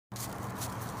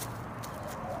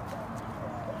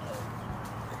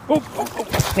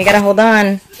We gotta hold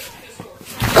on.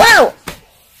 Whoa!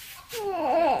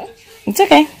 It's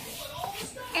okay.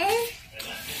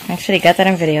 Actually, got that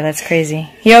on video. That's crazy.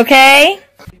 You okay?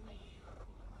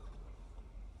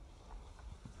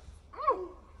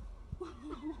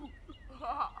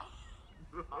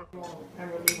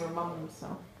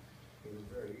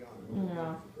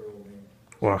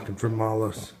 Walking for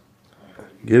Mollis.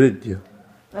 Get it, you.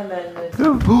 And then this.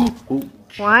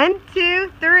 1,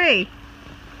 2, 3.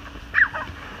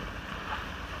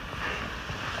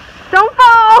 Don't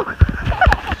fall!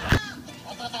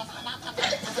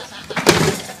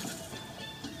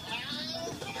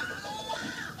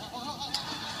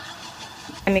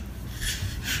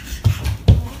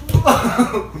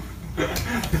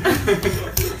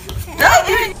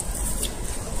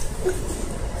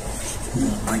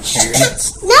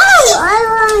 No, I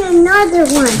want another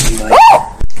one. Oh!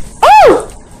 Oh!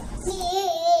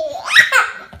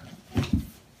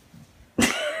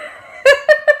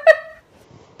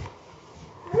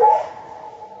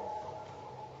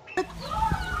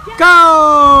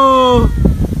 Go!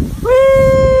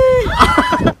 Whee!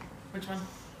 Which one?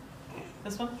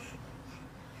 This one?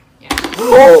 Yeah.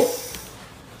 Oh!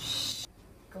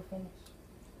 Go finish.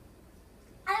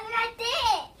 I'm right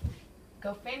there.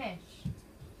 Go finish.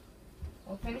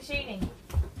 We'll finish eating.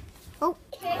 Oh.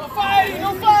 No fighting!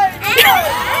 No fighting!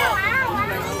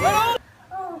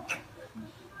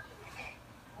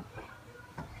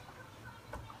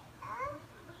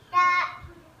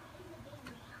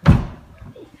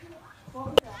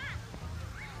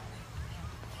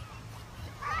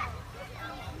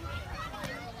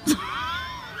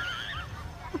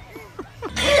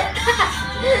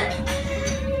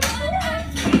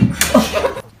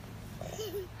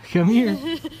 Come here.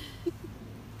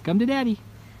 Come to Daddy.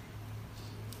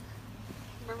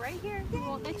 We're right here. We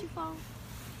won't let you fall.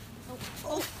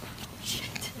 Oh,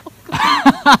 shit.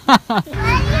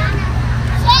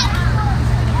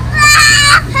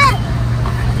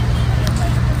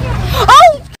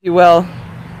 Oh! You will.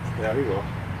 Yeah, we will.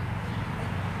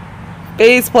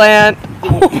 Face plant.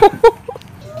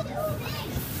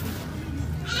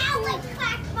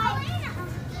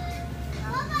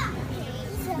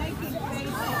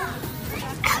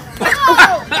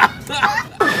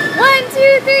 One,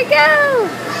 two, three, go!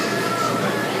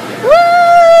 Woo!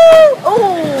 Oh!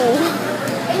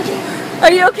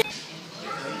 Are you okay?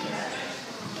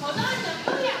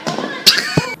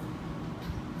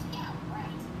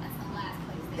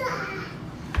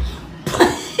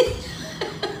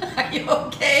 Are you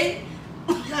okay?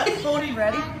 Tony,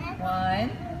 ready?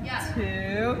 1,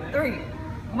 2, 3.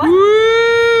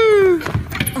 Woo!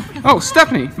 Oh,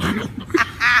 Stephanie.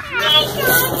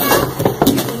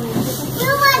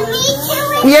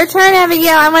 Your turn,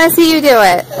 Abigail. I want to see you do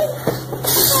it.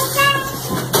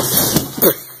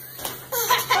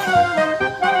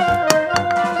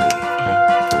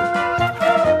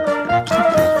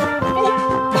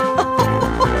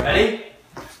 Ready?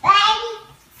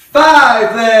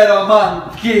 5 little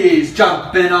monkeys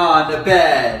jumping on the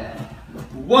bed.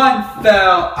 One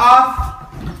fell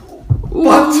off,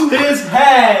 bumped his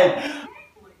head.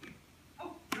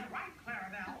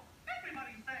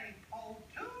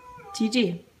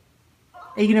 TG,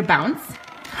 are you gonna bounce?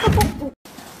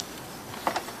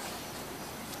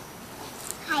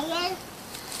 Higher,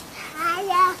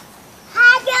 higher,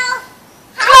 higher,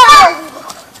 higher,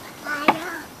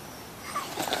 higher.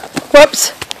 Whoops.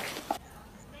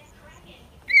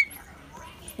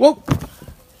 Whoa.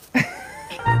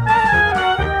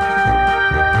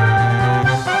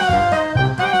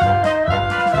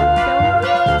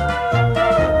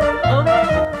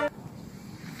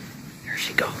 There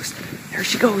she goes. There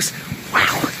she goes.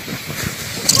 Wow.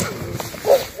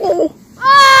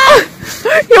 Ah!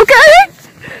 You okay?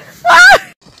 Ah!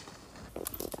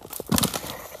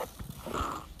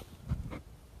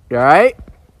 You alright?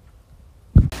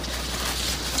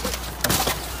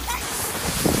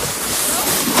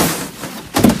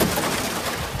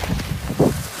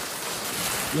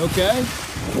 You okay?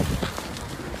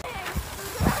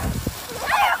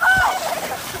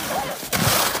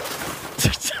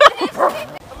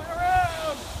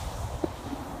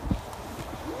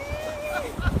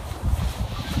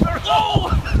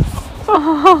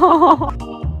 Oh!